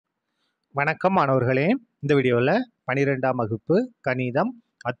வணக்கம் மாணவர்களே. இந்த வீடியோவில் 12ஆம் வகுப்பு கணிதம்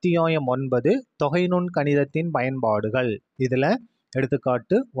அத்தியாயம் 9 தொகைநுண் கணிதத்தின் பயன்பாடுகள். இதில்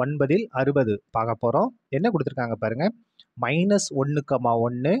எடுத்துக்காட்டு 9இல் 60 பார்க்க போகிறோம். என்ன கொடுத்துருக்காங்க பாருங்க. -1,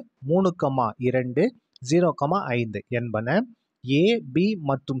 1, 3, 2, 0, 5 என்பன ஏ, பி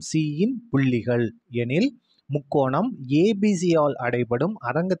மற்றும் சியின் புள்ளிகள் எனில் முக்கோணம் ஏபிசியால் அடைபடும்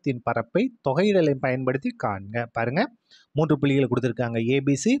அரங்கத்தின் பரப்பை தொகையிடலை பயன்படுத்தி காண்க. பாருங்க, 3 புள்ளிகளை கொடுத்துருக்காங்க.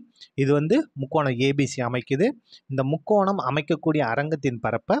 ஏபிசி, இது முக்கோணம் ஏபிசி அமைக்குது. இந்த முக்கோணம் அமைக்கக்கூடிய அரங்கத்தின்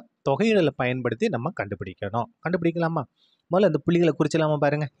பரப்பை தொகையிடலை பயன்படுத்தி நம்ம கண்டுபிடிக்கணும். கண்டுபிடிக்கலாமா? முதல்ல இந்த புள்ளிகளை குறிச்சலாமா?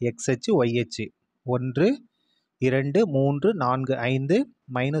 பாருங்க, எக்ஸ் அச்சு, ஒய் அச்சு. 1, 2, 3, 4, 5,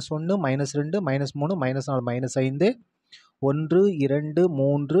 -1, -2, -3, -4, -5, 1, 2,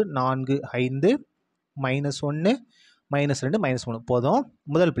 3, 4, 5, -1, -2, -3 போதும்.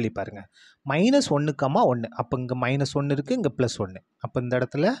 முதல் புள்ளி பாருங்க, -1, 1. அப்போ இங்கே -1 இருக்குது, இங்கே +1. அப்போ இந்த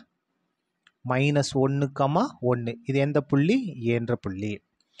இடத்துல -1, 1. இது எந்த புள்ளி? ஏன்ற புள்ளி.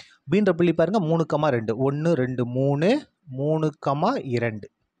 பீன்ற புள்ளி பாருங்க, 3, 2. 1, 2, 3, 3, 2.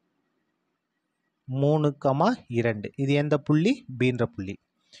 3, 2. இது எந்த புள்ளி? பீன்ற புள்ளி.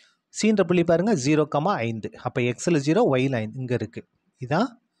 சீன்ற புள்ளி பாருங்க, 0, 5. அப்போ எக்ஸில் 0, ஒயில் 5 இங்கே இருக்குது. இதான்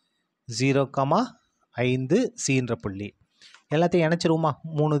 0, 5 சீன்ற புள்ளி. எல்லாத்தையும் இணைச்சிருவோமா?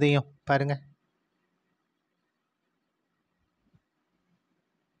 3தையும் பாருங்க.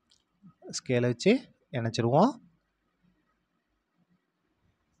 ஸ்கேலை வச்சு இணைச்சிருவோம்.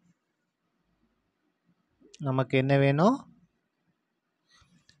 நமக்கு என்ன வேணும்?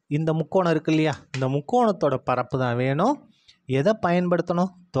 இந்த முக்கோணம் இருக்கு இல்லையா, இந்த முக்கோணத்தோட பரப்பு தான் வேணும். எதை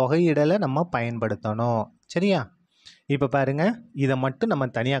பயன்படுத்தணும்? தொகையிடலை நம்ம பயன்படுத்தணும். சரியா? இப்போ பாருங்கள், இதை மட்டும் நம்ம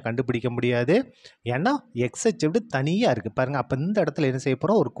தனியாக கண்டுபிடிக்க முடியாது. ஏன்னா எக்ஸ் அச்சு எப்படி தனியாக இருக்குது பாருங்கள். அப்போ இந்த இடத்துல என்ன செய்ய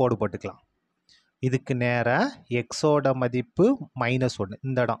போகிறோம்? ஒரு கோடு போட்டுக்கலாம். இதுக்கு நேராக எக்ஸோட மதிப்பு -1.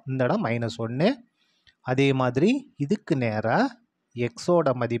 இந்த இடம் -1. அதே மாதிரி இதுக்கு நேராக எக்ஸோட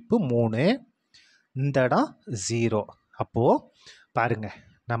மதிப்பு 3. இந்த இடம் 0. அப்போது பாருங்கள்,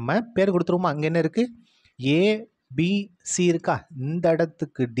 நம்ம பேர் கொடுத்துருவோமா? அங்கே என்ன இருக்குது? ஏபிசி இருக்கா? இந்த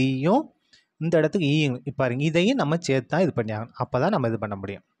இடத்துக்கு டியும் இந்த இடத்துக்கு ஈயும். இப்போ பாருங்க, இதையும் நம்ம சேர்த்து தான் இது பண்ணி ஆகணும். அப்போ தான் நம்ம இது பண்ண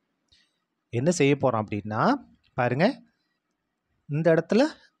முடியும். என்ன செய்ய போகிறோம் அப்படின்னா பாருங்கள், இந்த இடத்துல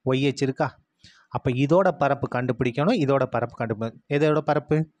ஒய்ஹெச் இருக்கா? அப்போ இதோட பரப்பு கண்டுபிடிக்கணும். இதோட பரப்பு கண்டுபிடிக்கணும். எதோட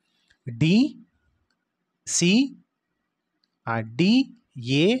பரப்பு?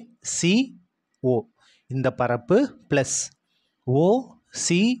 டிஏசிஓ இந்த பரப்பு ப்ளஸ்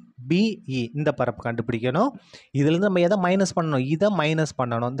ஓசிபிஇ இந்த பரப்பு கண்டுபிடிக்கணும். இதுலேருந்து நம்ம எதை மைனஸ் பண்ணணும்? இதை மைனஸ்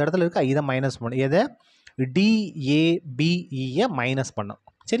பண்ணணும். இந்த இடத்துல இருக்கா? இதை மைனஸ் பண்ணணும். எதை? டிஏபிஇயை மைனஸ் பண்ணணும்.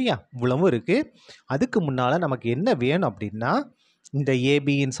 சரியா? இவ்வளவும் இருக்குது. அதுக்கு முன்னால் நமக்கு என்ன வேணும் அப்படின்னா, இந்த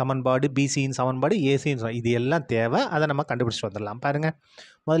ஏபியின் சமன்பாடு, பிசியின் சமன்பாடு, ஏசியின் இது எல்லாம் தேவை. அதை நம்ம கண்டுபிடிச்சிட்டு வந்துடலாம். பாருங்கள்,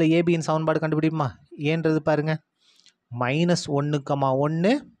 முதல்ல ஏபியின் சமன்பாடு கண்டுபிடிக்குமா? ஏன்றது பாருங்கள், -1,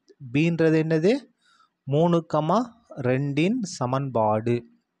 1. பின்றது என்னது? 3, 2 சமன்பாடு.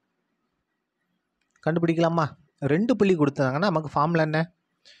 கண்டுபிடிக்கலாமா? 2 புள்ளி கொடுத்தாங்கன்னா நமக்கு ஃபார்முலா என்ன?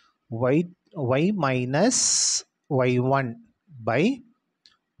 y minus y1 by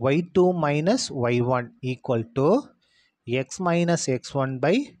y2 minus y1 equal to x minus x1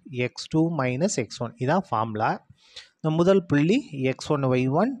 by x2 minus x1. இதான் ஃபார்முலா. இந்த முதல் புள்ளி x1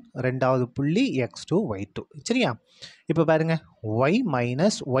 y1, ரெண்டாவது புள்ளி x2 y2. சரியா? இப்போ பாருங்கள், y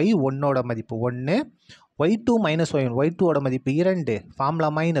மைனஸ் y1ஓட மதிப்பு 1, y2 மைனஸ் y1, y2ஓட மதிப்பு 2, ஃபார்முலா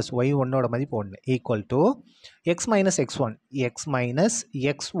மைனஸ் y1ஓட மதிப்பு 1 equal to x minus x1, x minus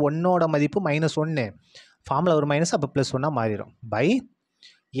x1ஓட மதிப்பு -1, ஃபார்முலா ஒரு மைனஸ், அப்போ +1 மாறிடும், பை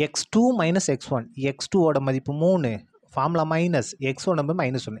x2 மைனஸ் x1, x2ஓட மதிப்பு 3, ஃபார்முலா மைனஸ், x1 நம்பர்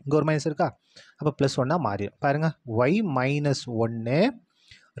 -1, இங்கே ஒரு மைனஸ் இருக்கா? அப்போ +1 மாறிடும். பாருங்கள், y மைனஸ் 1,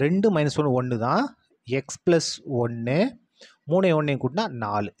 2 மைனஸ் 1 1 தான், x ப்ளஸ் 1, 3 1 கூட்டினா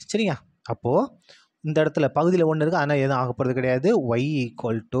 4. சரியா? அப்போது இந்த இடத்துல பகுதியில் 1 இருக்குது, ஆனால் எதுவும் ஆக போகிறது கிடையாது. y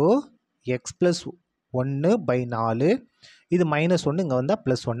equal to x plus 1 by 4. இது -1 இங்கே வந்தால்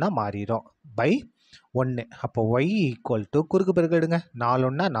 +1 மாறிடும், பை 1. அப்போ y ஈக்குவல் டு குறுக்கு பெருக்கு எடுங்க, 4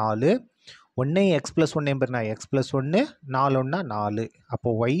 1 4, 1 x ப்ளஸ் 1 பெருனா x ப்ளஸ் 1, 4 1 4. அப்போ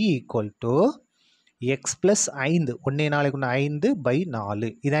y equal to x plus 5, 1 4 5 by 4.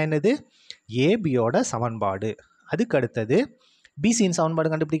 இதான் என்னது? ஏபியோட சமன்பாடு. அதுக்கு அடுத்தது பிசியின் சமன்பாடு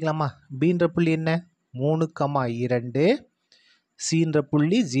கண்டுபிடிக்கலாமா? பீன்ற புள்ளி என்ன? 3, 2. சீன்ற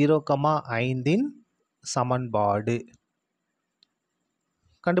புள்ளி 0, 5 சமன்பாடு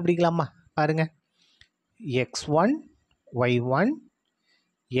கண்டுபிடிக்கலாமா? பாருங்க, x1 y1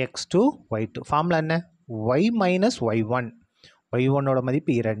 x2 y2. Formula என்ன? y மைனஸ் y1, y1 ஓட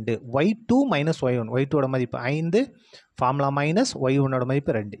மதிப்பு 2, y2 மைனஸ் y1, y2 ஓட மதிப்பு 5, ஃபார்முலா மைனஸ் y1 ஓட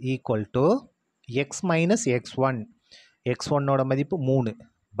மதிப்பு 2 equal to X minus x1, x1 ஓட மதிப்பு 3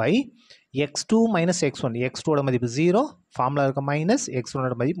 by x2 minus x1, x2 ஓட மதிப்பு 0, ஃபார்முலா இருக்க மைனஸ் x1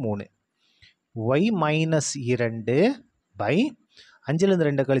 ஓட மதிப்பு 3, y மைனஸ் 2 பை 5லேருந்து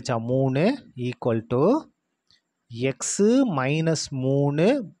 2 கழிச்சா 3 equal to x minus 3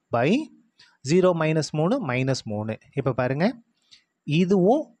 by 0 minus 3 minus 3. இப்போ பாருங்கள்,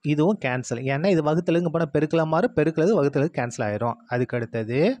 இதுவும் கேன்சல். ஏன்னா இது வகுத்தலுங்க போனால் பெருக்கலாம் மாறும், பெருக்கிறது வகுத்தலுக்கு கேன்சல் ஆயிரும். அதுக்கு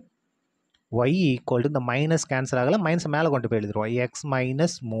அடுத்தது y ஈக்குவல் டு இந்த மைனஸ் கேன்சல் ஆகலை, மைனஸ் மேலே கொண்டு போய் எழுதுருவோம். எக்ஸ்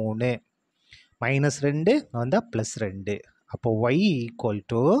மைனஸ் 3 மைனஸ் 2 வந்தால் ப்ளஸ் 2. அப்போது y ஈக்குவல்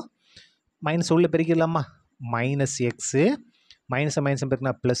டு மைனஸ் உள்ளே பெருக்கிடலாமா, மைனஸ் எக்ஸு மைனஸை மைனஸ்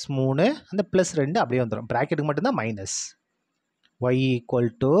பெருக்கினா ப்ளஸ் 3, அந்த ப்ளஸ் 2 அப்படியே வந்துடும். ப்ராக்கெட்டுக்கு மட்டும்தான் minus. y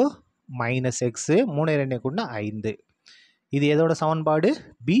equal to minus x 3 2 கூட்டினா 5. இது எதோட சமன்பாடு?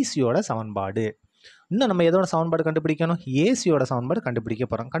 பிசியோட சமன்பாடு. இன்னும் நம்ம எதோட சமன்பாடு கண்டுபிடிக்கணும்? ஏசியோட சமன்பாடு கண்டுபிடிக்க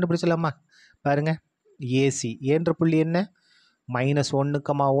போகிறோம். கண்டுபிடிச்சலாமா? பாருங்கள், ஏசி ஏன்ற புள்ளி என்ன? மைனஸ்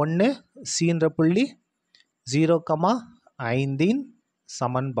 1,1, சின்ற புள்ளி 0,5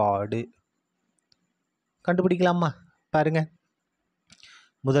 சமன்பாடு கண்டுபிடிக்கலாமா? பாருங்கள்,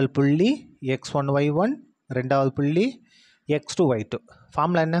 முதல் புள்ளி x1 y1, ரெண்டாவது புள்ளி x2 y2.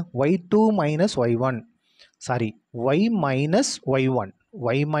 ஃபார்முலா என்ன? y2 minus y1, sorry y minus y1,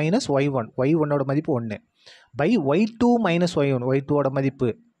 y minus y1, y1ஓட மதிப்பு 1 பை y2 மைனஸ் y1, y2ஓட மதிப்பு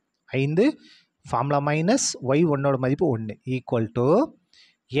 5, ஃபார்முலா மைனஸ் y1ஓட மதிப்பு 1 equal to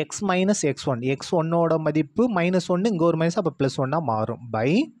X minus x1, x1ஓட மதிப்பு மைனஸ் 1, இங்கே ஒரு மைனஸ், அப்போ ப்ளஸ் 1ஆக மாறும், பை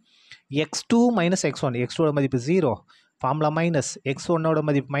x2 மைனஸ் x1, x2ஓட மதிப்பு 0, ஃபார்முலா மைனஸ் x1ஓட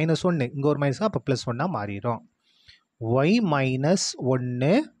மதிப்பு மைனஸ் 1, இங்கே ஒரு மைனஸ், அப்போ ப்ளஸ் 1ஆக மாறிடும். y மைனஸ்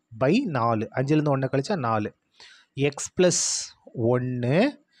 1 பை 4, 5லேருந்து 1 கழிச்சா 4, எக்ஸ் ப்ளஸ் 1,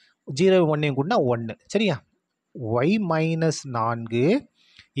 0 1 கூட்டினா 1, சரியா? y மைனஸ் 4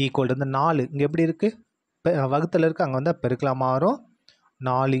 ஈக்குவல் இந்த 4 இங்கே எப்படி இருக்குது? வகுத்தில் இருக்குது, அங்கே வந்தால் பெருக்கலாம் மாறும்.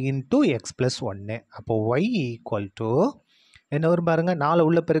 4 இன்ட்டு எக்ஸ் ப்ளஸ் 1. அப்போது y ஈக்குவல் டு என்ன வரும் பாருங்கள், 4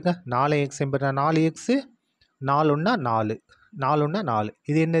 உள்ள பெருக்க, 4 எக்ஸ் பெருனா 4 எக்ஸு, 4 ஒன்றா 4, 4 ஒன்றா 4.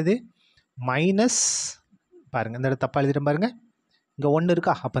 இது என்னது? மைனஸ், பாருங்கள் இந்த இடத்துல தப்பாக எழுதிட்டு பாருங்கள், இங்கே 1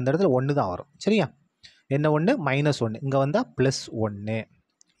 இருக்கா, அப்போ இந்த இடத்துல 1 தான் வரும், சரியா? என்ன 1? மைனஸ் 1, இங்கே வந்தால் ப்ளஸ் 1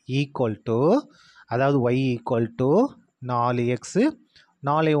 ஈக்குவல் டு, அதாவது y ஈக்குவல் டு 4x,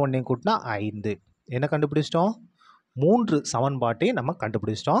 4 1 கூட்டினா 5. என்ன கண்டுபிடிச்சிட்டோம்? 3 சமன்பாட்டையும் நம்ம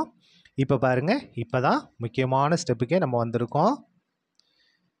கண்டுபிடிச்சிட்டோம். இப்போ பாருங்கள், இப்போ தான் முக்கியமான ஸ்டெப்புக்கே நம்ம வந்திருக்கோம்.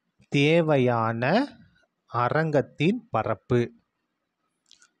 தேவையான அரங்கத்தின் பரப்பு.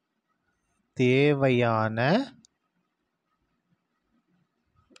 தேவையான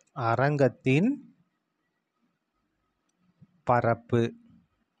அரங்கத்தின் பரப்பு.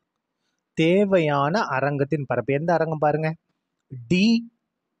 தேவையான அரங்கத்தின் பரப்பு எந்த அரங்கம் பாருங்க? DACOவின்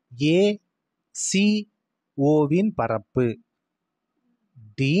பரப்பு.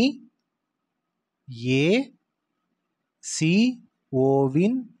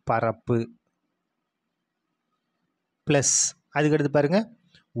 DACOவின் பரப்பு பிளஸ் அதுக்கடுத்து பாருங்க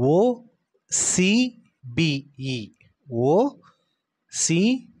OCBE.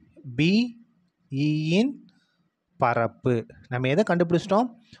 OCBEயின் பரப்பு. நம்ம எதை கண்டுபிடிச்சிட்டோம்?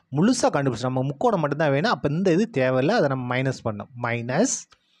 முழுசாக கண்டுபிடிச்சிட்டோம். நம்ம முக்கோணம் மட்டும்தான் வேணும். அப்போ இந்த இது தேவையில்லை, அதை நம்ம மைனஸ் பண்ணோம். மைனஸ்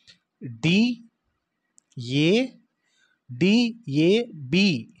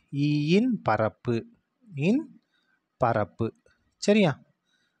DABEயின் பரப்பு. இன் பரப்பு. சரியா?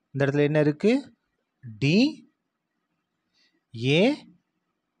 இந்த இடத்துல என்ன இருக்கு? DACO.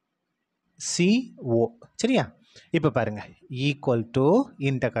 சரியா? இப்போ பாருங்க, ஈக்குவல் டு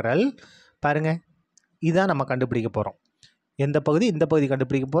இன்டகரல். பாருங்க, இதான் நம்ம கண்டுபிடிக்க போகிறோம். எந்த பகுதி? இந்த பகுதி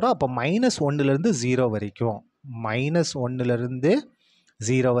கண்டுபிடிக்க போகிறோம். அப்போ -1லேருந்து 0 வரைக்கும். -1லேருந்து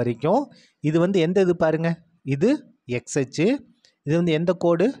 0 வரைக்கும். இது வந்து எந்த இது பாருங்க? இது எக்ஸ்ஹெச். இது வந்து எந்த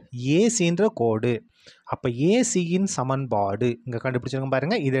கோடு? ஏசின்ற கோடு. அப்போ ஏசியின் சமன்பாடு இங்கே கண்டுபிடிச்சிருங்க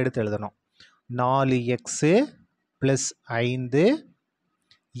பாருங்க. இதை எடுத்து எழுதணும். 4x + 5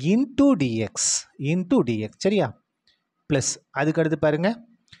 into dx. சரியா? ப்ளஸ் அதுக்கடுத்து பாருங்க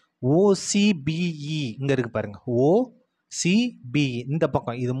OCBE இங்கே இருக்குது பாருங்க. OCBE இந்த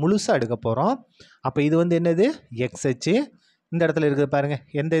பக்கம் இது முழுசாக எடுக்க போகிறோம். அப்போ இது வந்து என்னது? எக்ஸ்ஹெச். இந்த இடத்துல இருக்குது பாருங்க.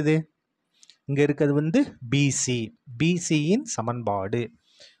 எந்த இது? இங்கே இருக்கிறது வந்து BC. BCயின் சமன்பாடு.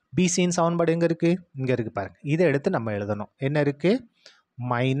 BCயின் சமன்பாடு எங்கே இருக்குது? இங்கே இருக்குது பாருங்க. இதை எடுத்து நம்ம எழுதணும். என்ன இருக்குது?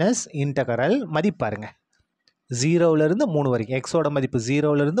 மைனஸ் இன்டகரல் மதிப்பு பாருங்க. 0லேருந்து 3 வரைக்கும். எக்ஸோட மதிப்பு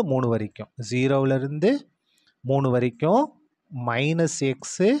 0லேருந்து 3 வரைக்கும். 0லேருந்து 3 வரைக்கும்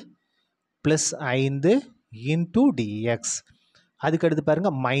 -x + 5 இன்டூ டிஎக்ஸ். அதுக்கு அடுத்து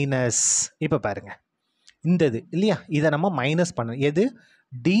பாருங்கள் மைனஸ். இப்போ பாருங்கள் இந்த இது இல்லையா, இதை நம்ம மைனஸ் பண்ணணும். எது?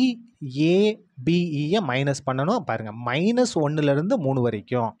 DABEயை மைனஸ் பண்ணணும். பாருங்கள் -1லேருந்து 3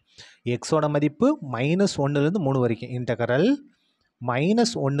 வரைக்கும் எக்ஸோட மதிப்பு -1லேருந்து 3 வரைக்கும் இன்டகரல்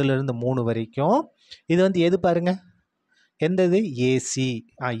 -1லேருந்து 3 வரைக்கும். இது வந்து எது பாருங்கள், எந்த இது?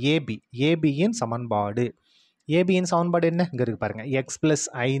 ஏபியின் சமன்பாடு. ஏபியின் சமன்பாடு என்ன இங்கே இருக்குது பாருங்கள், x +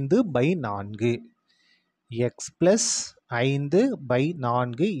 5/4 x +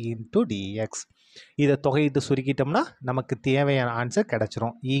 5/4 × dx. இதை தொகையிட்டு சுருக்கிட்டோம்னா நமக்கு தேவையான ஆன்சர்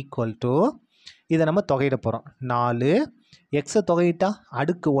கிடச்சிரும். ஈக்குவல் டு இதை நம்ம தொகையிட போகிறோம். 4 எக்ஸை தொகையிட்டா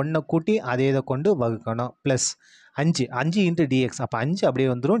அடுக்கு 1 கூட்டி அதே இதை கொண்டு வகுக்கணும். Plus 5 × dx. அப்போ 5 அப்படியே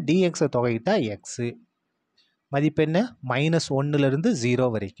வந்துடும். dxஐ தொகையிட்டா எக்ஸு மதிப்பு என்ன? -1லேருந்து 0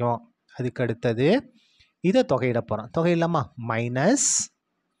 வரைக்கும். அதுக்கு அடுத்தது இதை தொகையிட போகிறோம். தொகையிடலாமா? மைனஸ்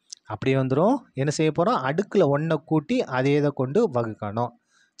அப்படியே வந்துடும். என்ன செய்ய போகிறோம்? அடுக்கில் 1 கூட்டி அதே இதை கொண்டு வகுக்கணும்.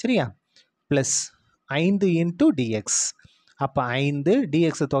 சரியா? Plus 5 × dx. அப்போ 5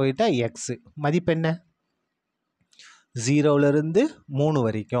 dxஐ தொகையிட்டா எக்ஸு மதிப்பு என்ன? 0லேருந்து 3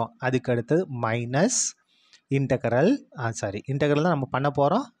 வரைக்கும். அதுக்கு அடுத்தது மைனஸ் இன்டகரல் இன்டகரல் தான் நம்ம பண்ண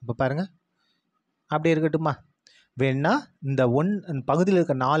போகிறோம். இப்போ பாருங்கள் அப்படியே இருக்கட்டுமா? வேணா இந்த பகுதியில்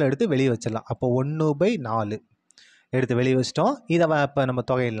இருக்க 4 எடுத்து வெளியே வச்சிடலாம். அப்போ 1/4 எடுத்து வெளியே வச்சிட்டோம். இதை இப்போ நம்ம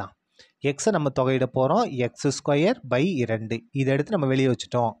தொகையிடலாம். எக்ஸை நம்ம தொகையிட போகிறோம். x²/2 இதை எடுத்து நம்ம வெளியே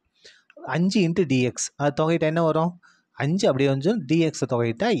வச்சுட்டோம். 5 × dx அது தொகையிட்டா என்ன வரும்? 5 அப்படியே வந்து dxஐ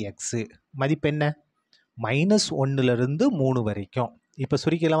தொகையிட்டா எக்ஸு மதிப்பு என்ன? -1லேருந்து 3 வரைக்கும். இப்போ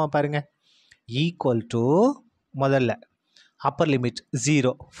சுருக்கிடலாமா பாருங்கள். ஈக்குவல் டு முதல்ல அப்பர் லிமிட்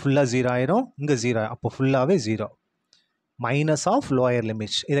 0 ஃபுல்லாக 0 ஆயிரும். இங்கே 0 அப்போ ஃபுல்லாகவே 0. Minus of lower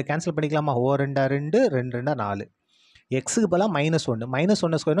limits. இதை கேன்சல் பண்ணிக்கலாமா? 2 2 2 2 4. எக்ஸுக்கு பதிலாக -1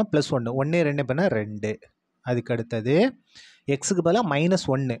 -1 ஸ்கொயர்னா +1 1 2 பண்ணால் 2. அதுக்கு அடுத்தது எக்ஸுக்கு பதிலாக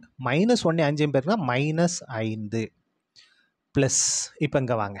 -1 -1 5 பேருனா -5 ப்ளஸ். இப்போ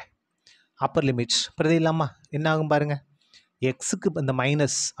இங்கே வாங்க அப்பர் லிமிட்ஸ் பிரதி இல்லாமா என்ன ஆகும் பாருங்கள். எக்ஸுக்கு இந்த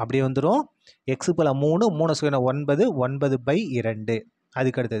மைனஸ் அப்படியே வந்துடும். எக்ஸுக்கு பதிலாக 3 ஸ்கொயர்னா 9 9/2.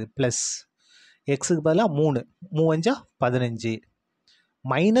 அதுக்கு அடுத்தது ப்ளஸ் எக்ஸுக்கு பதிலாக 3 3 15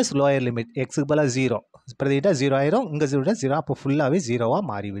 மைனஸ் லோயர் லிமிட் எக்ஸுக்கு பதிலாக 0 பிரதிட்டா 0 ஆயிரும். இங்கே 0 அப்போ ஃபுல்லாகவே 0வாக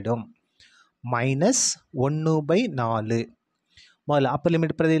மாறிவிடும். -1/4 முதல்ல அப்பர்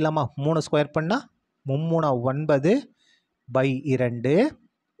லிமிட் பிரதி இல்லாமல் 3 ஸ்கொயர் பண்ணால் 3 9/2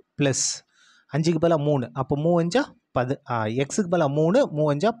 ப்ளஸ் 5க்கு பதிலாக 3 அப்போ 3 எக்ஸுக்கு பதிலாக 3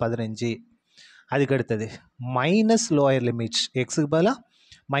 3 15. அதுக்கு அடுத்தது மைனஸ் லோயர் லிமிட்ஸ் எக்ஸுக்கு பதிலாக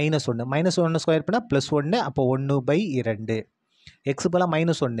 -1 ஸ்கொயர் பண்ணால் +1 அப்போ 1/2 எக்ஸுக்கு பதிலாக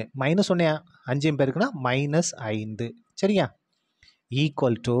 -1 5 பேருக்குன்னா -5. சரியா?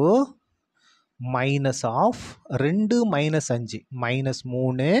 ஈக்குவல் டு மைனஸ் ஆஃப் 2 - 5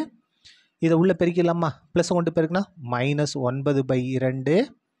 -3 இதை உள்ள பெருக்கிடலாமா? ப்ளஸ் கொண்டு பெருக்குன்னா -9/2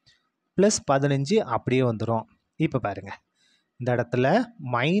 ப்ளஸ் 15 அப்படியே வந்துடும். இப்போ பாருங்கள் இந்த இடத்துல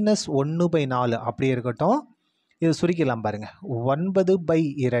 -1/4 அப்படியே இருக்கட்டும். இது சுருக்கிடலாம் பாருங்கள்.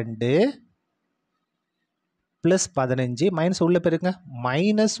 9/2 ப்ளஸ் 15 மைனஸ் உள்ள பெருக்குங்க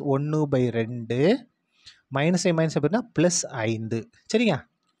 -1/2 மைனஸை மைனஸ் அப்படின்னா +5. சரியா?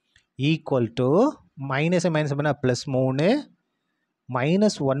 ஈக்குவல் டு மைனஸை மைனஸ் அப்படின்னா +3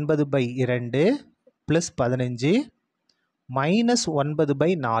 -9/2 ப்ளஸ் 15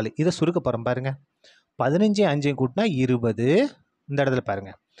 -9/4. இதை சுருக்க போகிறோம் பாருங்கள். 15 5 கூட்டினா 20. இந்த இடத்துல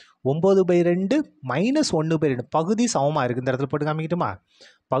பாருங்கள் 9/2 -1/2 பகுதி சமமாக இருக்குது. இந்த இடத்துல போட்டு காமிக்கிட்டுமா?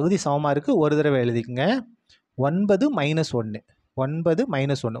 பகுதி சமமாக இருக்குது. ஒரு தடவை எழுதிக்கங்க. 9 - 1 9 -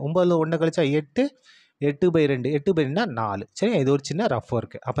 1 9ல் 1 கழிச்சா 8 8/2 8/2னா 4. சரியா? இது ஒரு சின்ன ரஃப்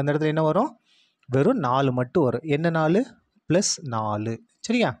ஒர்க்கு. அப்போ இந்த இடத்துல என்ன வரும்? வெறும் 4 மட்டும் வரும். என்ன 4? +4.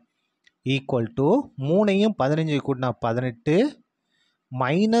 சரியா? ஈக்குவல் டு 3ஐயும் 15 கூட்டினா 18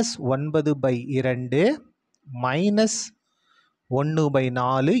 -9/2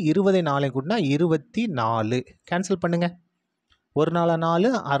 -1/4 20 4 கூட்டினா 24. கேன்சல் பண்ணுங்க. ஒரு நாளா 4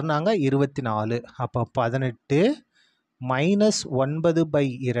 அறுநாங்க 24. அப்போ 18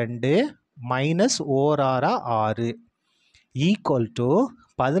 -9/2 -1 6 ஈக்குவல் டு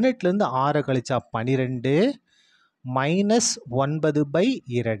 18லேருந்து 6 கழிச்சா 12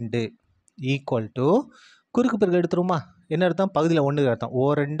 -9/2 ஈக்குவல் டு குறுக்கு பெருக்கு எடுத்துருமா? என்ன அர்த்தம்? பகுதியில் 1 அர்த்தம்.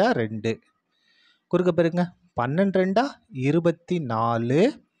 2 2 குறுக்கு பெருக்குங்க. 12 24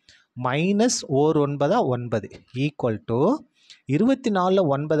 -1 9 ஈக்குவல் டு 24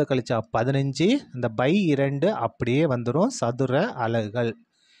 9 கழிச்சா 15. இந்த /2 அப்படியே வந்துடும். சதுர அலகுகள்.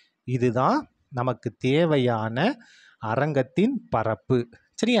 இதுதான் நமக்கு தேவையான அரங்கத்தின் பரப்பு.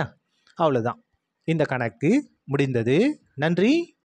 சரியா? அவ்வளோதான். இந்த கணக்கு முடிந்தது. நன்றி.